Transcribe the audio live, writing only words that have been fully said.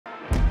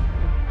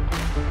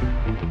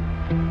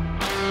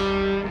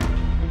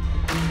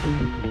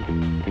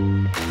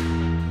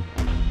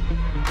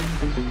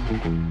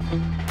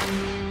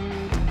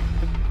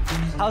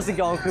How's it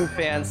going, Coug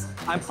fans?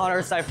 I'm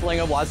Connor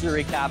Seuferling of Wazzu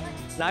Recap,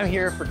 and I'm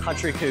here for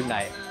Country Coug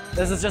Night.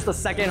 This is just the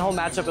second home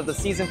matchup of the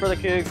season for the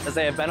Cougs, as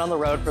they have been on the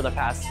road for the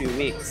past 2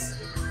 weeks.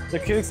 The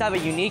Cougs have a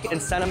unique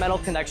and sentimental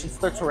connection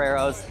to their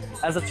Toreros,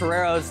 as the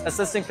Toreros'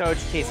 assistant coach,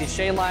 Casey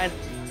Shainline,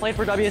 played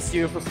for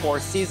WSU for 4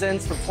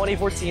 seasons from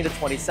 2014 to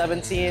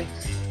 2017,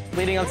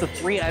 leading up to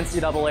 3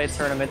 NCAA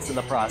tournaments in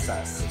the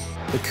process.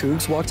 The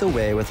Cougs walked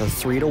away with a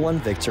 3-1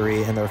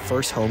 victory in their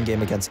first home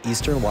game against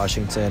Eastern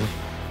Washington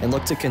and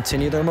look to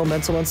continue their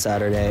momentum on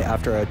Saturday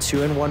after a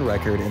 2-1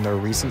 record in their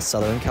recent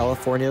Southern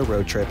California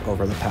road trip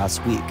over the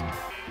past week.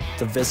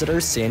 The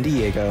visitors, San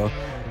Diego,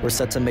 were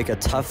set to make a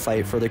tough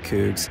fight for the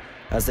Cougs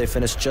as they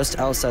finished just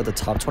outside the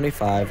top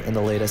 25 in the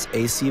latest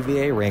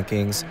ACVA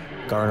rankings,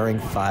 garnering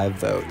 5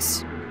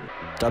 votes.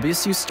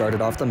 WSU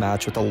started off the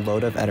match with a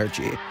load of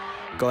energy,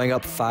 going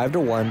up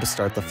 5-1 to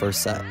start the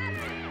first set.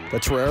 The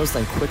Toreros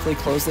then quickly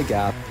closed the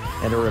gap,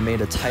 and it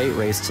remained a tight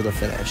race to the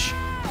finish.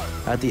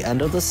 At the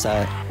end of the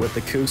set, with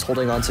the Cougs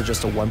holding on to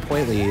just a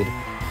 1-point lead,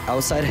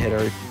 outside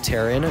hitter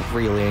Taryn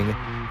Vreeling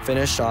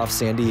finished off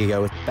San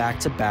Diego with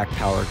back-to-back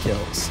power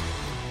kills.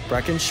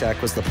 Brecken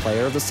Sheck was the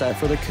player of the set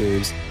for the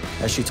Cougs,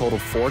 as she totaled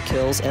 4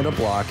 kills and a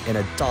block in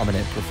a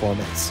dominant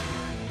performance.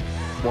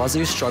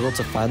 Wazzu struggled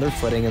to find their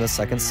footing in the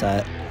second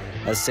set,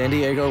 as San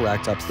Diego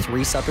racked up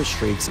 3 separate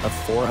streaks of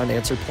 4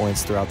 unanswered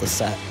points throughout the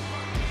set.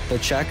 The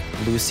Czech,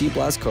 Lucy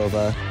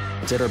Blazkova,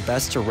 did her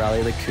best to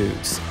rally the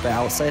Cougs, but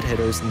outside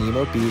hitters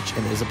Nemo Beach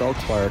and Isabel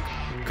Clark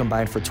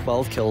combined for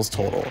 12 kills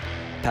total,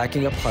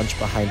 packing a punch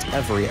behind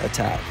every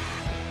attack.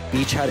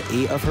 Beach had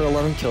 8 of her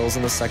 11 kills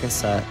in the second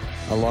set,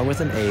 along with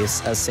an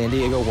ace, as San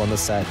Diego won the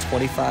set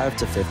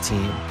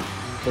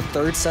 25-15. The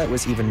third set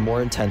was even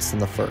more intense than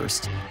the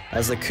first,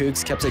 as the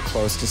Cougs kept it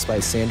close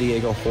despite San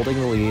Diego holding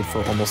the lead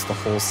for almost the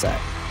whole set.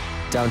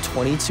 Down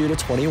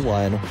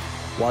 22-21,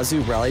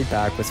 Wazzu rallied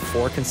back with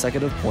 4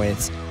 consecutive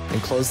points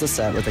and closed the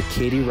set with a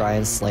Katie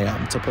Ryan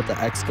slam to put the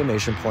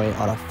exclamation point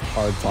on a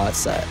hard-fought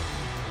set.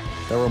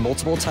 There were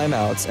multiple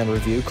timeouts and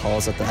review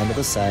calls at the end of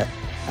the set,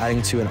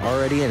 adding to an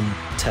already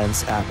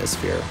intense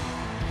atmosphere.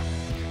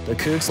 The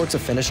Cougs looked to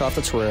finish off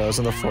the Toreros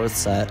in the fourth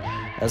set,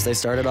 as they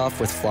started off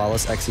with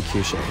flawless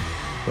execution,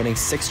 winning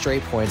 6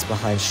 straight points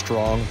behind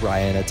strong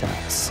Ryan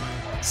attacks.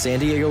 San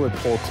Diego would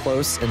pull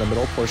close in the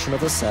middle portion of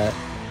the set,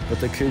 but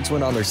the Cougs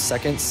went on their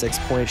second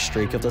 6-point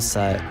streak of the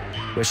set,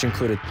 which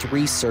included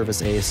 3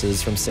 service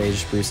aces from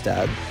Sage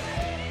Brustad.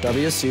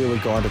 WSU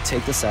would go on to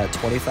take the set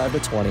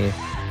 25-20,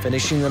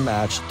 finishing the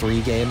match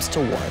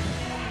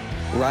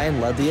 3-1.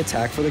 Ryan led the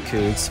attack for the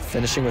Cougs,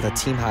 finishing with a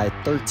team-high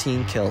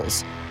 13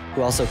 kills,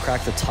 who also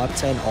cracked the top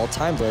 10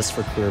 all-time list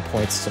for career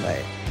points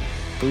tonight.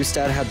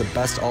 Brustad had the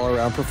best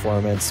all-around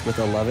performance with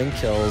 11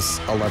 kills,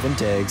 11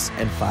 digs,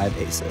 and 5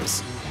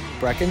 aces.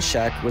 Brecken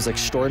Sheck was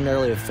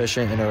extraordinarily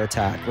efficient in her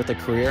attack with a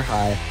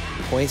career-high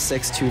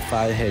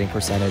 .625 hitting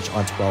percentage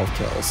on 12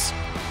 kills.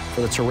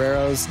 For the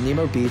Toreros,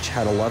 Nemo Beach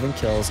had 11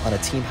 kills on a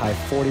team-high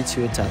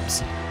 42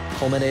 attempts,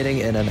 culminating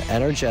in an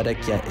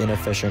energetic yet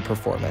inefficient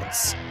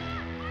performance.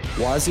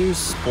 Wazzu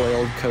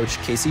spoiled coach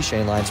Casey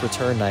Shainline's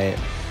return night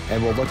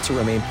and will look to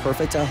remain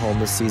perfect at home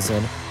this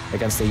season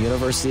against the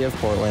University of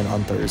Portland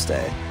on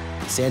Thursday.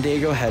 San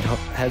Diego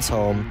heads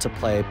home to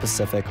play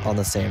Pacific on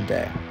the same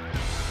day.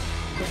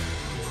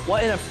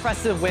 What an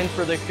impressive win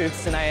for the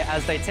Cougs tonight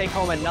as they take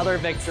home another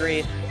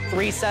victory,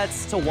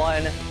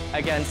 3-1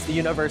 against the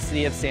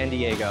University of San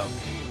Diego.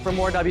 For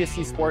more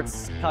WSU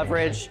sports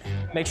coverage,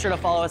 make sure to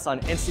follow us on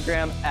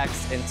Instagram,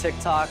 X, and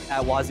TikTok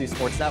at Wazzu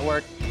Sports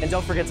Network. And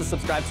don't forget to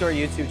subscribe to our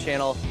YouTube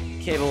channel,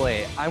 Cable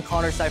 8. I'm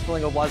Connor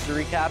Seuferling of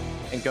Wazzu Recap,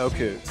 and go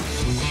Cougs.